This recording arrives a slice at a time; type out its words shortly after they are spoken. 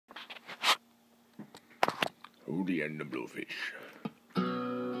Hootie and the blowfish.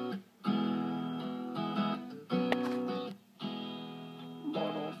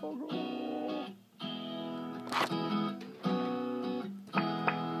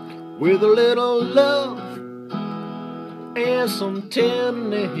 With a little love and some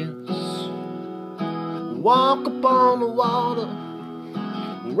tenderness, walk upon the water,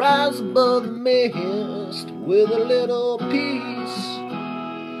 rise above the mist. With a little peace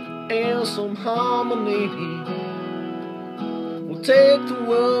and some harmony, we'll take the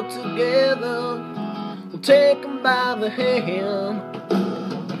world together, we'll take them by the hand.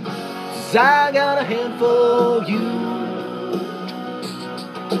 'Cause I got a hand for you,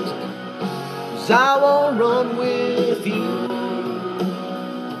 'cause I won't run with you.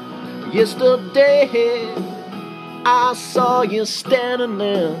 Yesterday I saw you standing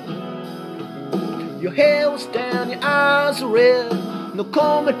there. Your hair was down, your eyes were red, no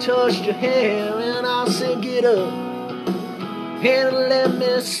comb had touched your hair. And I said, get up and let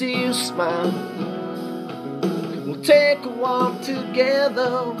me see you smile. We'll take a walk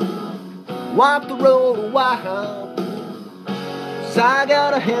together, walk the road a while. 'Cause I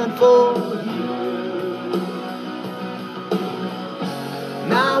got a hand for you,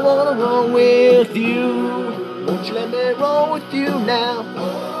 and I wanna run with you. Won't you let me roll with you now?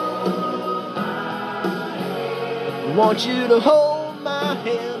 I want you to hold my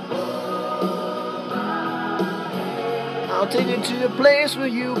hand. I'll take you to a place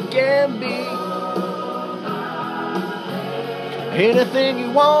where you can be anything you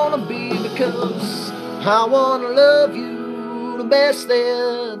wanna be, because I wanna love you the best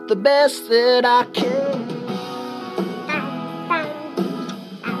that I can.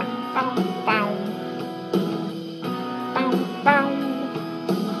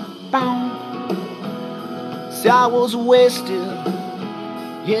 See, I was wasted,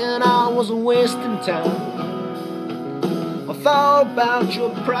 yeah, and I wasn't wasting time. I thought about your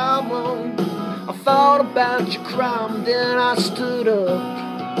problem, I thought about your crime. Then I stood up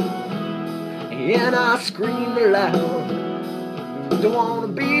and I screamed aloud. Don't wanna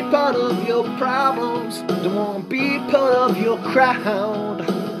be part of your problems, don't wanna be part of your crowd.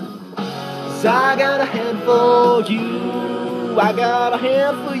 'Cause I got a hand for you, I got a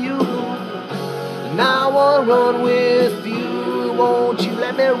hand for you, and I wanna run with you. Won't you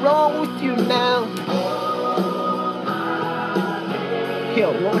let me roll with you now? I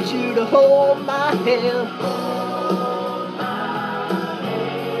want you to hold my hand.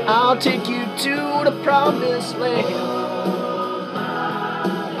 I'll take you to the promised land.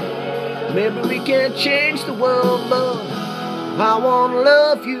 Maybe we can't change the world, but I wanna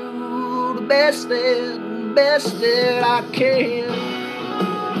love you the best that I can.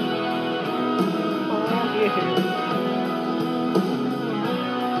 Oh, yeah.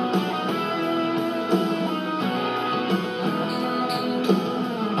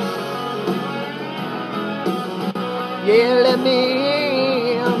 Yeah, let me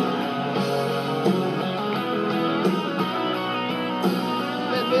in.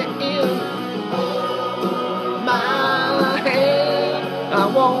 Let me in. My hand, I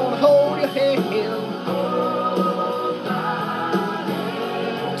wanna hold your hand.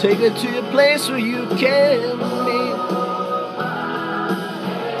 Take it to a place where you can be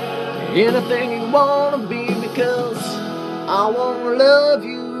anything you wanna be, because I wanna love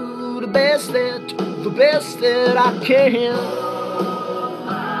you the best that I can.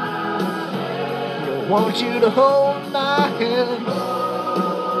 I want you to hold my hand.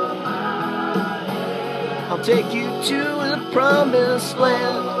 I'll take you to the promised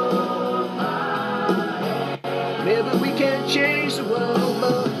land. Maybe we can't change the world,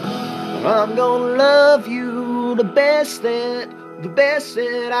 but I'm gonna love you the best that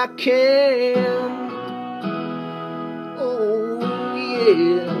I can. Oh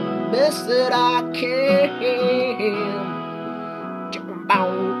yeah, best that I can.